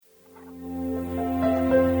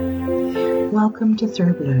Welcome to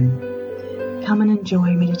Through Bloom. Come and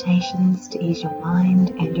enjoy meditations to ease your mind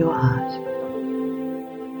and your heart.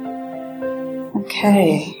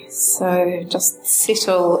 Okay, so just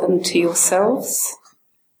settle into yourselves.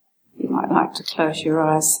 You might like to close your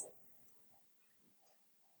eyes.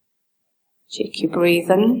 Check your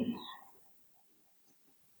breathing.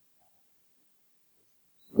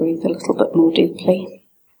 Breathe a little bit more deeply.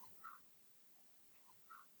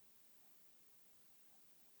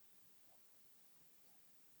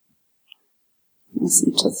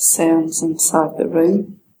 Listen to the sounds inside the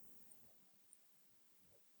room.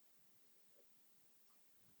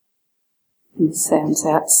 And the sounds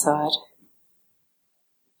outside.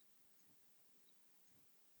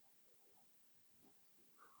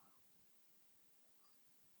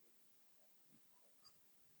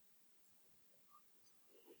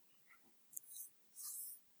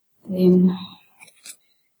 Then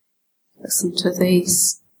listen to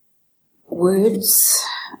these words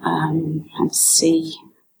and see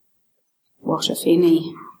what, if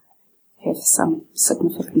any, have some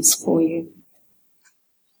significance for you.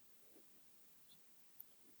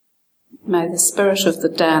 May the spirit of the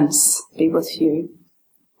dance be with you.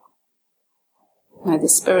 May the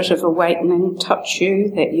spirit of awakening touch you,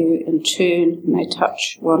 that you in turn may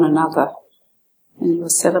touch one another in your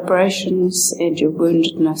celebrations and your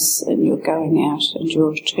woundedness and your going out and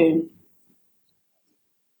your return.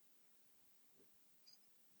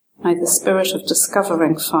 May the spirit of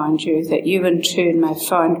discovering find you, that you in turn may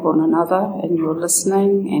find one another in your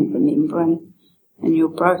listening and remembering, in your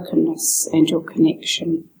brokenness and your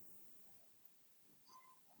connection.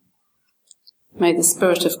 May the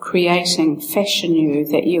spirit of creating fashion you,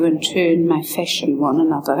 that you in turn may fashion one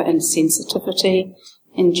another in sensitivity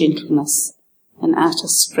and gentleness, in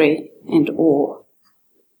artistry and awe.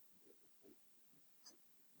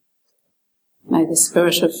 May the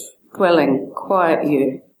spirit of dwelling quiet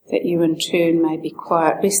you, that you in turn may be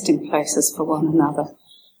quiet resting places for one another,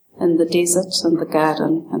 in the desert and the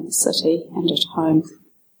garden and the city and at home.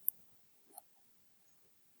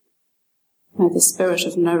 May the spirit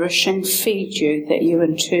of nourishing feed you, that you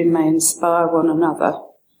in turn may inspire one another,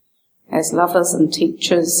 as lovers and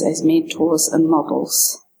teachers, as mentors and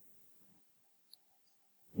models.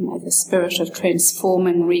 May the spirit of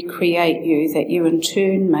transforming recreate you, that you in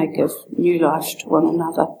turn may give new life to one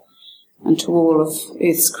another, and to all of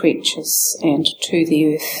earth's creatures, and to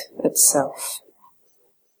the earth itself.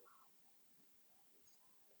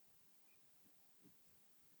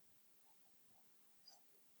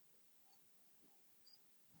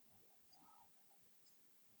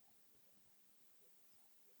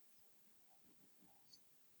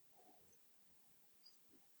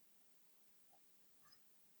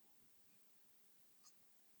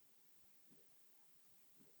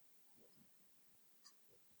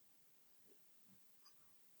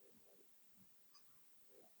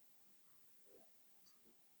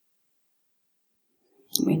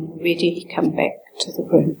 When you're ready, come back to the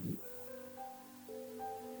room.